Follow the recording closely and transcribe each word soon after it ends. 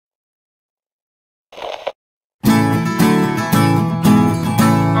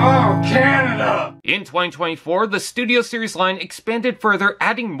In 2024, the Studio Series line expanded further,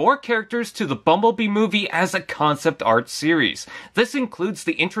 adding more characters to the Bumblebee movie as a concept art series. This includes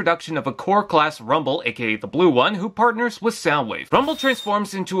the introduction of a core class Rumble, aka the blue one, who partners with Soundwave. Rumble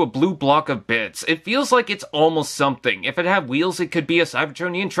transforms into a blue block of bits. It feels like it's almost something. If it had wheels, it could be a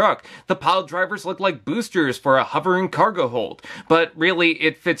Cybertronian truck. The pile drivers look like boosters for a hovering cargo hold. But really,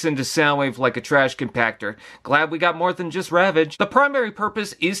 it fits into Soundwave like a trash compactor. Glad we got more than just Ravage. The primary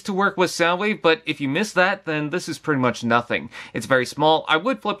purpose is to work with Soundwave, but if you miss that, then this is pretty much nothing. It's very small. I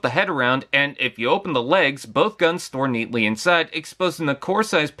would flip the head around, and if you open the legs, both guns store neatly inside, exposing the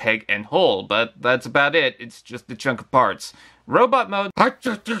core-sized peg and hole, but that's about it. It's just a chunk of parts. Robot mode.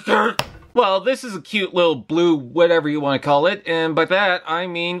 Well, this is a cute little blue whatever you want to call it, and by that, I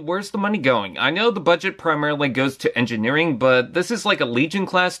mean, where's the money going? I know the budget primarily goes to engineering, but this is like a Legion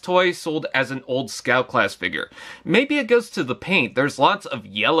class toy sold as an old Scout class figure. Maybe it goes to the paint. There's lots of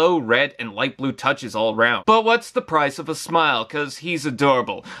yellow, red, and light blue touches all around. But what's the price of a smile? Cause he's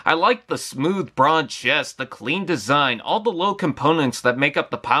adorable. I like the smooth, broad chest, the clean design, all the little components that make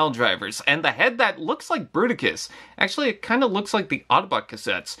up the pile drivers, and the head that looks like Bruticus. Actually, it kinda looks like the Autobot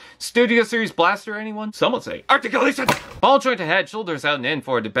cassettes. Studio Series blaster, anyone? Some would say articulation! Ball joint ahead, shoulders out and in,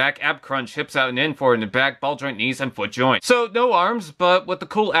 forward to back, ab crunch, hips out and in, forward and back, ball joint, knees, and foot joint. So, no arms, but with the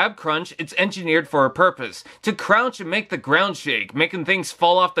cool ab crunch, it's engineered for a purpose. To crouch and make the ground shake, making things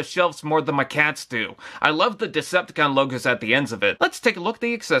fall off the shelves more than my cats do. I love the Decepticon logos at the ends of it. Let's take a look at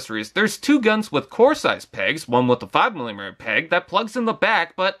the accessories. There's two guns with core-size pegs, one with a 5mm peg that plugs in the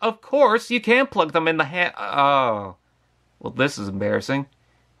back, but of course, you can plug them in the hand. Oh. Well, this is embarrassing.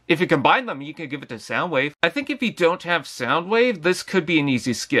 If you combine them, you can give it to Soundwave. I think if you don't have Soundwave, this could be an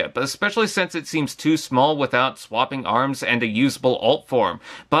easy skip, especially since it seems too small without swapping arms and a usable alt form.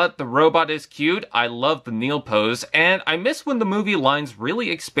 But the robot is cute, I love the kneel pose, and I miss when the movie lines really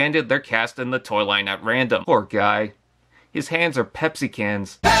expanded their cast in the toy line at random. Poor guy. His hands are Pepsi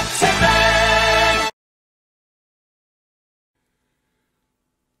cans.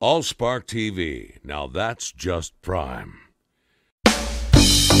 Allspark TV. Now that's just prime.